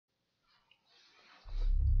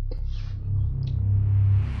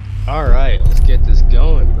Alright, let's get this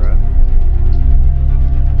going, bro.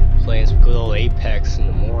 Playing some good old Apex in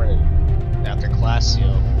the morning after class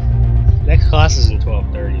seal. Next class is in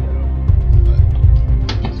 12:30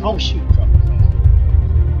 though. But, oh shoot, drop the phone.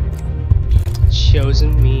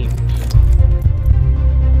 Chosen me.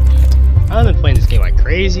 I haven't been playing this game like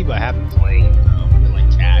crazy, but I have been playing though. I've been like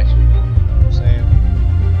casual. You know what I'm saying?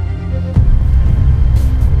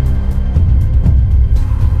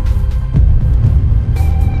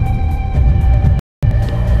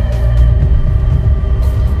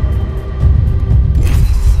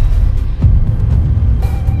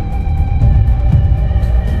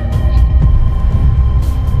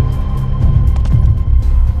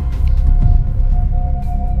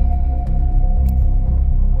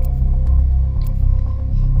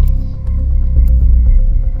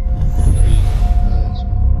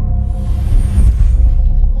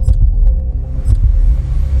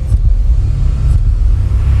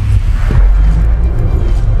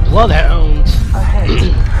 Bloodhounds.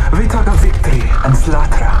 Ahead, Vita of Victory and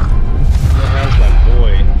Slatra. Bloodhound's my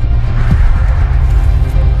boy.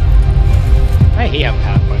 I hate how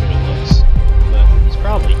Pathfinder looks, but it's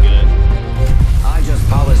probably good. I just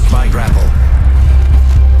polished my grapple.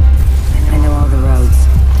 I know all the roads.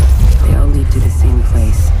 They all lead to the same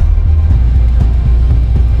place.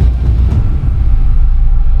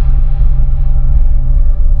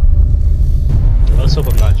 Let's hope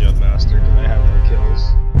I'm not Jump Master because I have no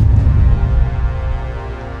kills.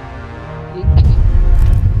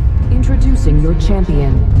 Introducing your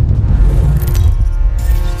champion.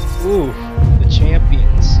 Ooh, the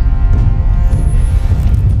champions.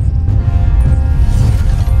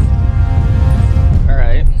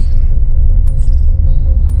 Alright.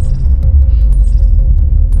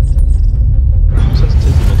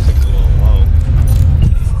 Sensitivity looks like a little low.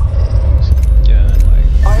 Yeah,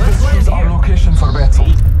 like. I choose our location for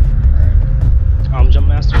battle. Alright. Jump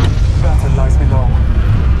Master. Battle lies below.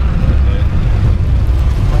 Okay.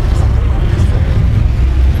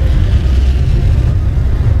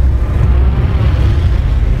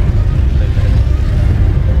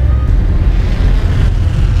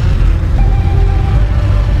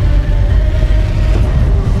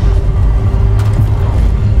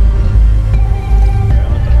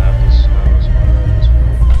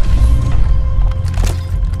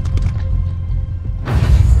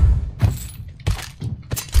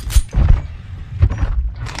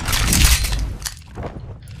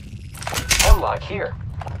 Hemlock here.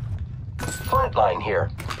 Flatline here.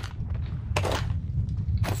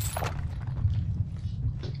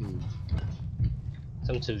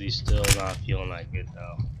 Sensitivity's still not feeling that good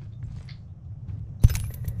though.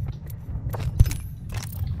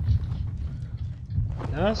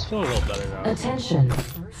 No, it's feeling a little better now. Attention.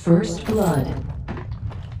 First blood.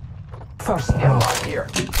 First Hemlock blood. here.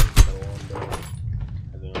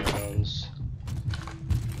 Heavy rounds.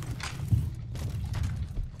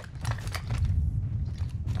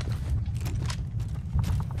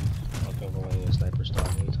 I'll go for a sniper style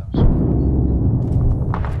anytime.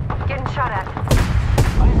 Getting shot at.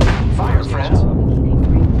 Fire, friends.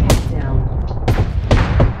 Down.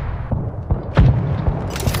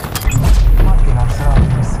 Marking our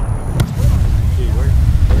surroundings. Dude,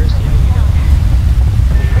 where's the enemy now?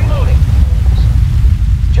 Reloading.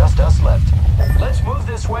 Just us left. Let's move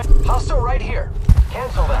this way. Hostile right here.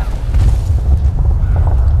 Cancel that.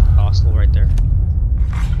 Hostile right there.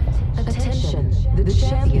 Attention. The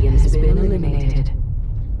champion has been eliminated.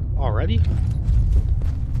 Already?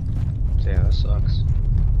 Yeah, that sucks.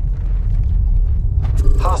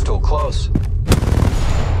 Hostile close.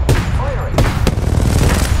 Firing.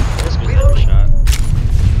 This was a Reloading. shot.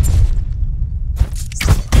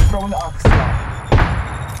 Throwing arc star.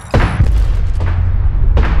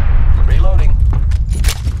 Reloading.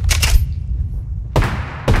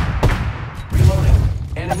 Reloading.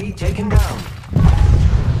 Enemy taken down.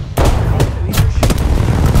 Enemies are shooting.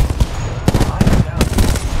 I am down.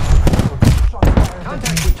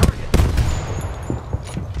 Contact with target.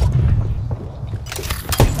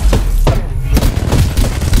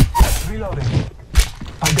 Reloading.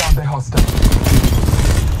 I downed a hostile.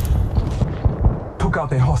 Took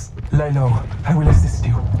out a host. Lay low. I will assist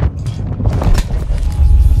you.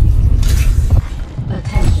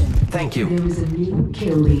 Attention. Thank you. There is a new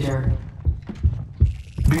kill leader.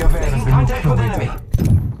 Be aware of Making the new contact kill with leader. enemy.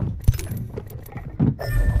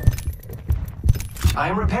 I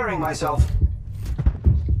am repairing myself.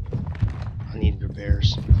 I need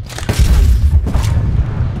repairs.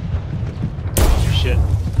 Oh shit.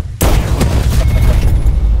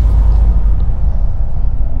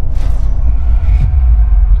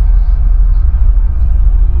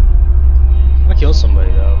 kill somebody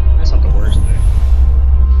though. That's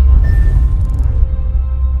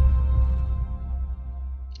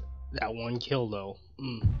kill though.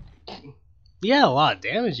 He had a lot of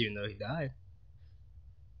damage even though he died.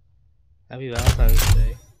 Happy Valentine's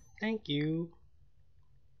Day. Thank you.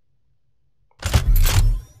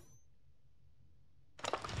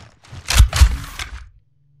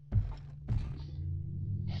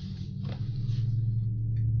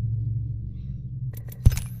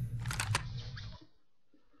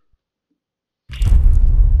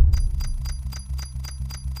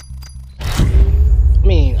 I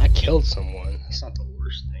mean, I killed someone. That's not the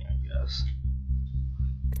worst thing, I guess.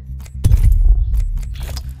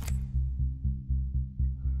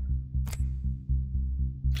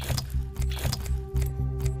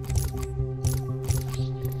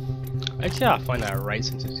 Actually, I find that right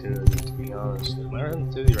sensitivity, to be honest. My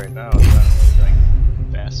sensitivity right now is not really,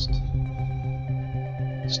 like, best.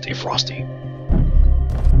 Stay frosty.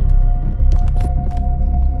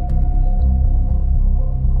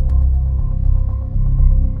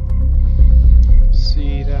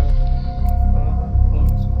 See that?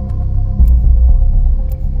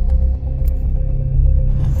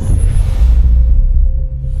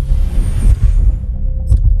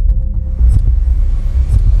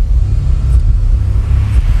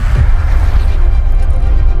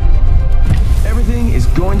 Everything is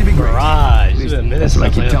going to be great. Mirage. That's what I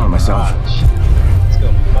keep telling myself. It's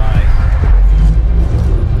gonna be fine.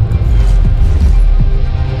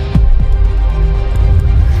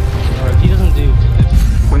 Or if he doesn't do.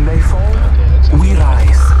 When they fall, Okay, we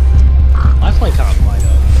rise. I play kind of fly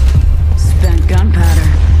though. Spent gunpowder.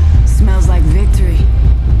 Smells like victory.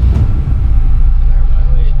 Never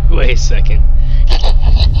mind, wait a second.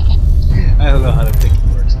 I don't know how the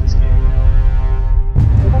picking works in this game.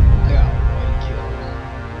 I got one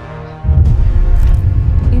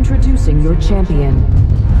kill. Introducing your champion.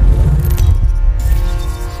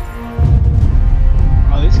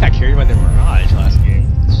 Oh, they just got carried by the Mirage last game.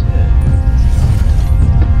 Shit.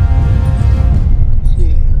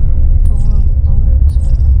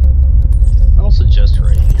 I'll suggest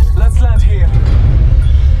right here. Let's land here.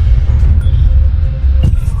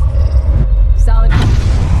 Solid.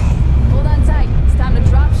 Hold on tight. It's time to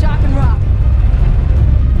drop, shock, and rock.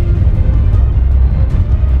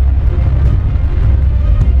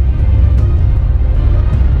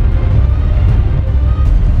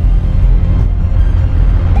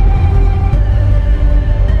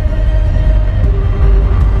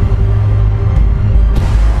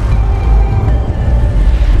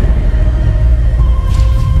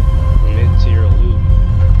 Mid-tier loot.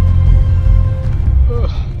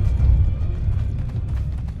 Ugh.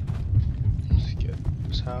 Let's get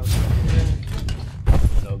this house here.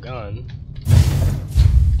 No gun.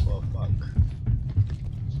 Well, fuck.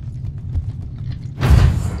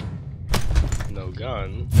 No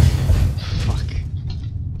gun. Fuck.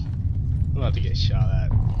 I'm about to get shot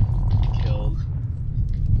at. Killed.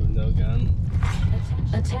 With no gun.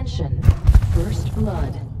 Attention. First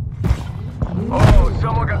blood. Oh,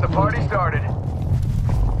 someone got the party started.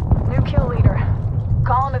 New kill leader.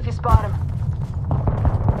 Call him if you spot him.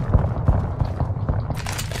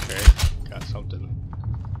 Okay, got something.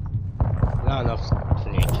 Not enough for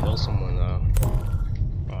me to kill someone though.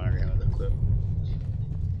 Oh, I already have the clip.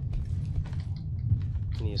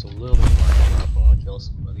 Needs a little bit more than I want to kill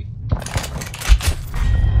somebody.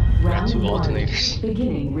 Round two one. alternators.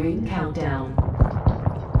 Beginning ring countdown.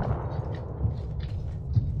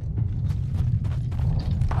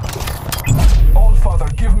 All Father,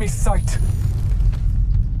 give me sight.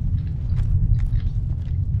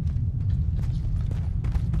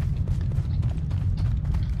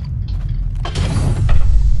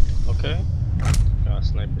 Okay. Got a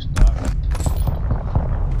sniper stock.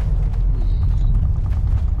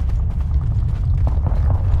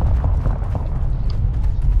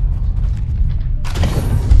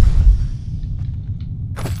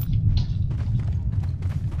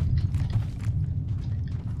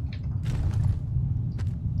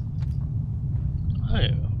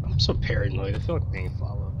 I'm so paranoid. I feel like being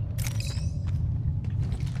followed.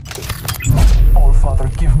 All Father,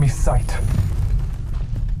 give me sight.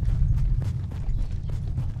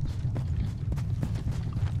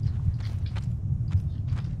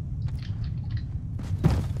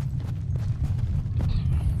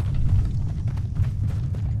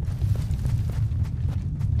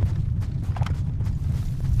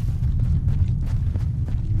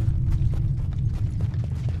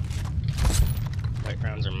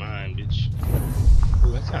 Backgrounds are mine, bitch.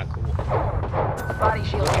 Ooh, that's kinda cool. Body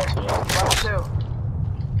shield here. Level 2.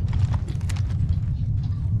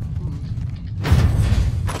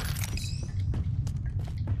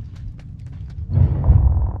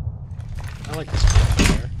 I like this one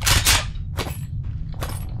here.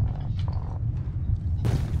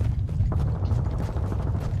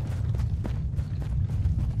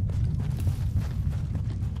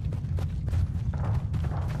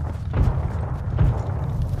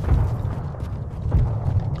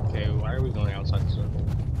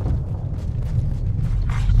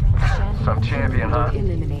 Target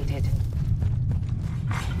eliminated.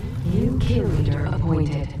 New kill leader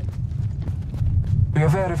appointed. Be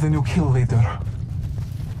aware of the new kill leader.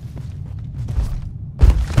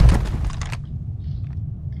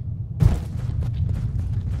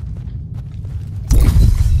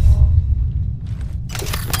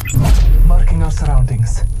 Marking our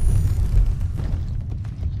surroundings.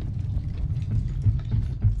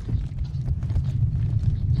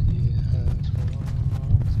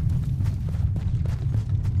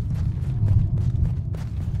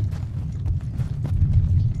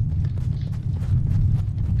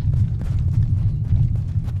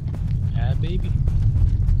 Baby.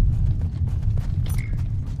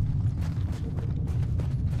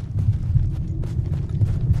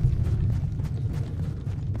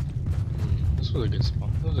 This was a good spot.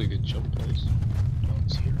 This was a good jump place. No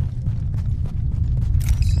one's here.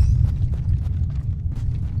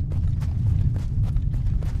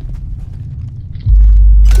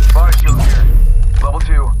 Body shield here. Level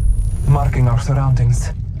 2. Marking our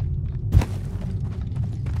surroundings.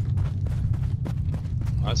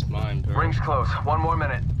 That's mine, bro. Ring's close. 1 more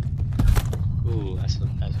minute. Ooh, that's a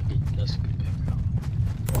good pickup.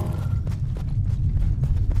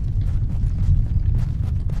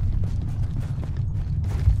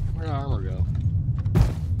 Where'd the armor go?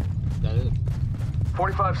 Is that it?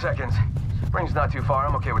 45 seconds. Ring's not too far.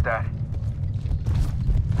 I'm okay with that.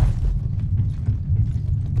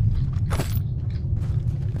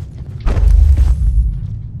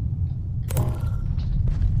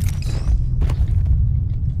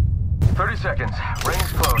 Seconds.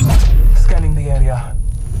 Ring's close. Scanning the area.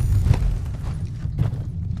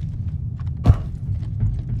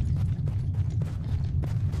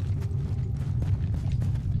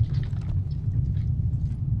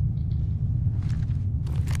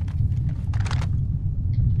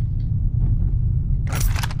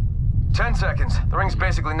 Ten seconds. The ring's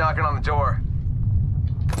basically knocking on the door.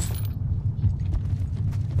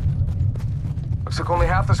 Looks like only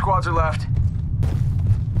half the squads are left.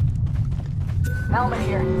 Helmet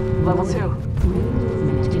here. Level 2.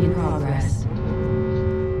 Movement in progress.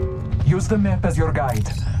 Use the map as your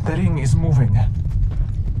guide. The ring is moving. Let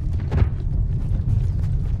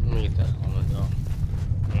me get that helmet though.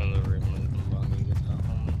 I'm gonna get that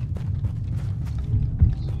helmet.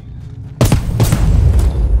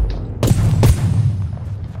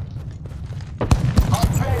 I'll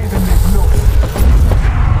pay them this look.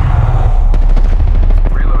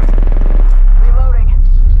 Reloading. Reloading.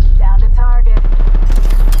 Down to target.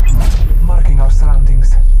 Marking our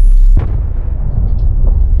surroundings.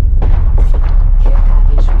 Care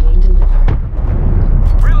package being delivered.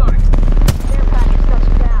 Reloading. Care package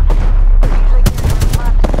touching down. Usually here to the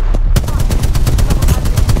left.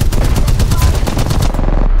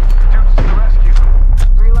 Dukes to the rescue.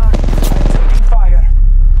 Reloading. Taking fire.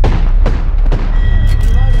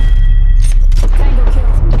 Reloading. Tango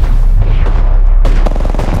killed.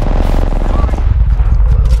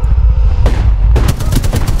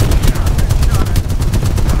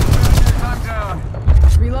 I'm down.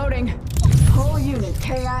 Reloading. Whole unit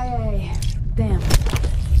KIA. Damn.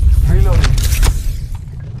 Reloading.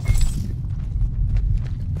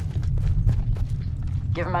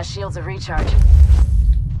 Giving my shields a recharge.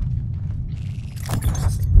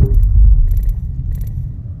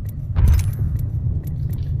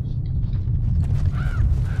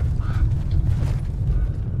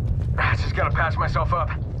 I just gotta patch myself up.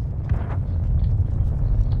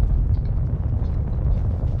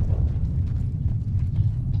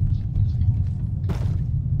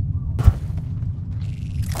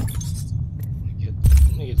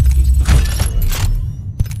 Let me get these guys away.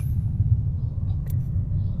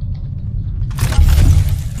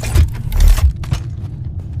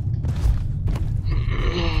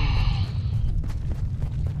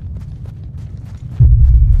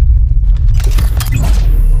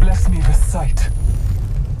 Bless me with sight.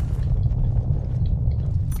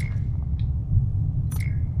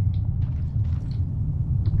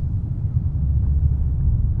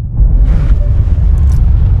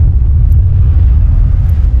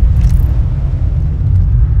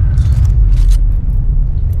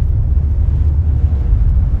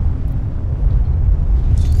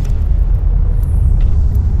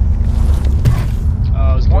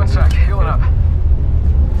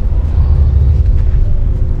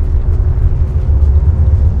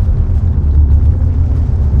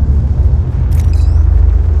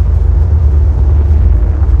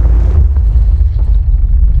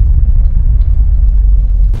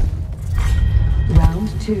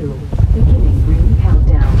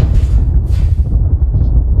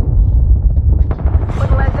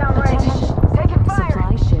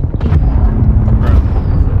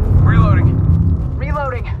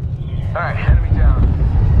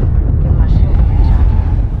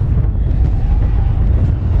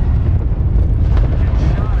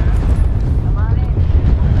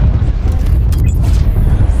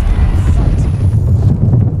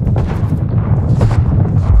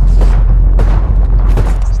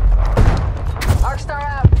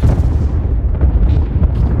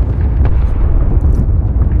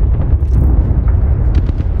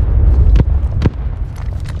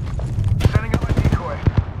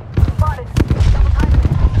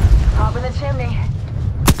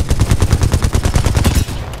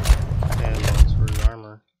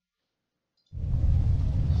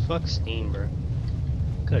 Fuck Steam, bro.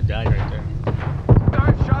 Could've died right there.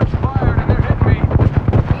 Darn shots fired and they're hitting me.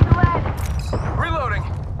 Eagle ahead. Reloading.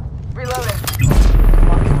 Reloading.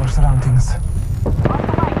 Marking our surroundings. Off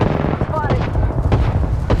the mic. Spotted.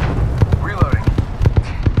 Reloading.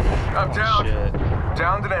 I'm down. Shit.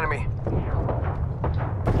 Downed an enemy.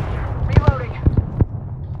 Reloading.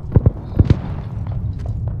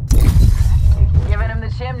 Giving him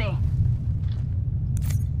the chimney.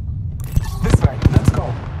 This way, let's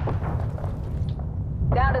go.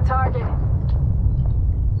 Down to target.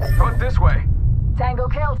 Foot this way. Tango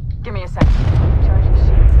killed. Give me a second. Charging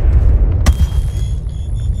shields.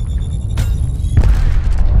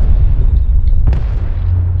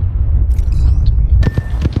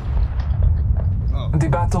 The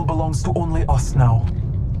battle belongs to only us now.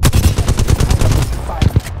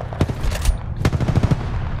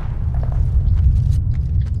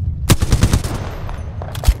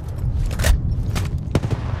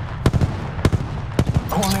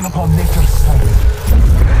 Calling upon nature's strength.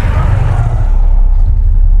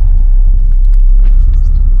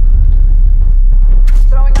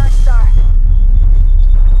 Throwing Arc Star.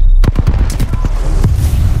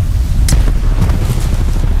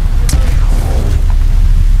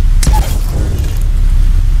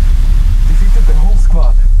 Defeated the whole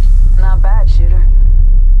squad. Not bad, shooter.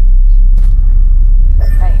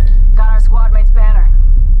 Hey, got our squad mate's banner.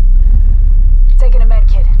 Taking a med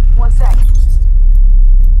kit. 1 sec.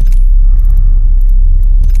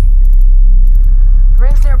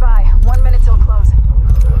 Rings nearby. 1 minute till close.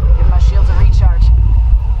 Give my shields a recharge.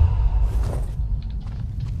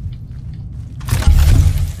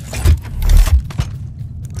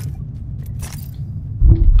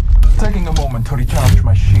 Taking a moment to recharge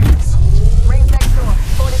my shields. Rings next door.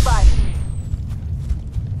 45.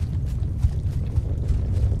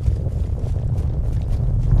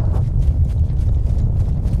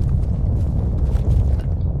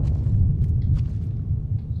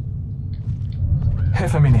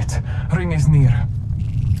 Half a minute. Ring is near.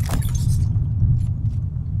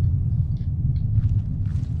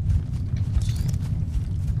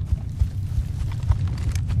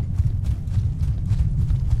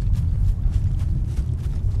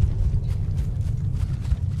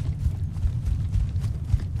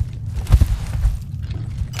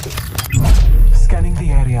 Scanning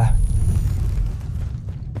the area.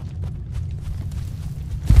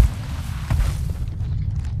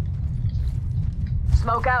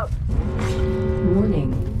 Smoke out.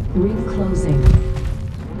 Warning. Ring closing.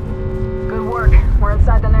 Good work. We're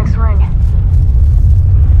inside the next ring.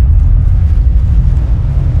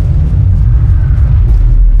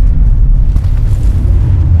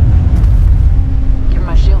 Give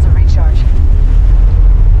my shields a recharge.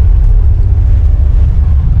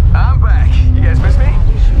 I'm back. You guys miss me?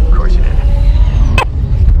 Of course you did.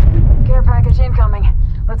 Care package incoming.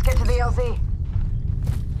 Let's get to the LZ.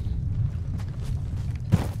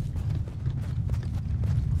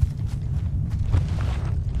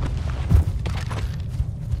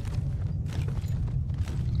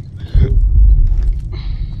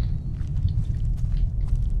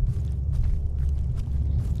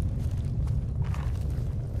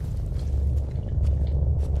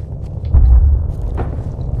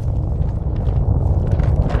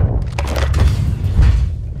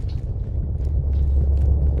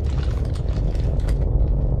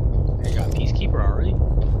 They got Peacekeeper already?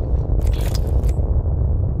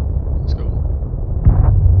 Let's go.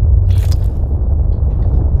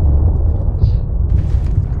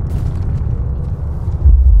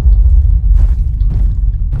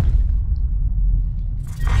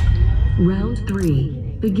 Round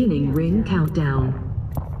 3. Beginning ring countdown.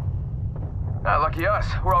 Lucky us.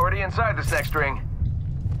 We're already inside this next ring.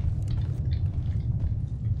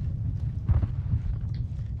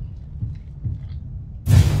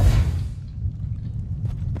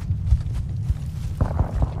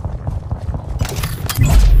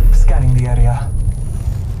 Scanning the area.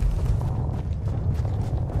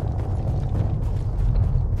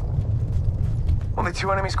 Only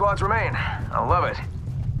 2 enemy squads remain. I love it.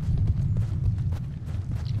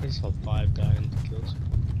 I just saw 5 die in the kills.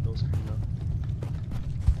 Kills coming up.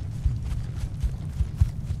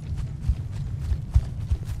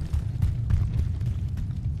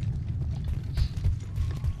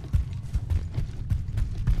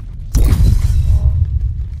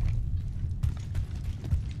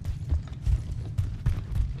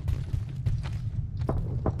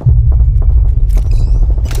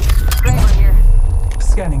 Kramer here.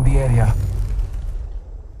 Scanning the area.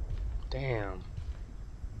 Damn.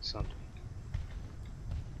 Something.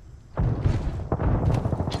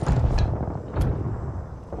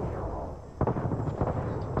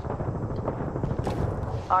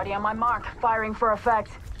 Already on my mark, firing for effect.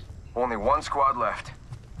 Only one squad left.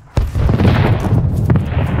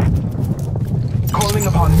 Calling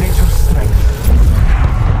upon nature's strength.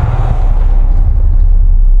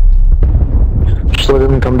 Just let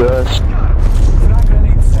him come to us.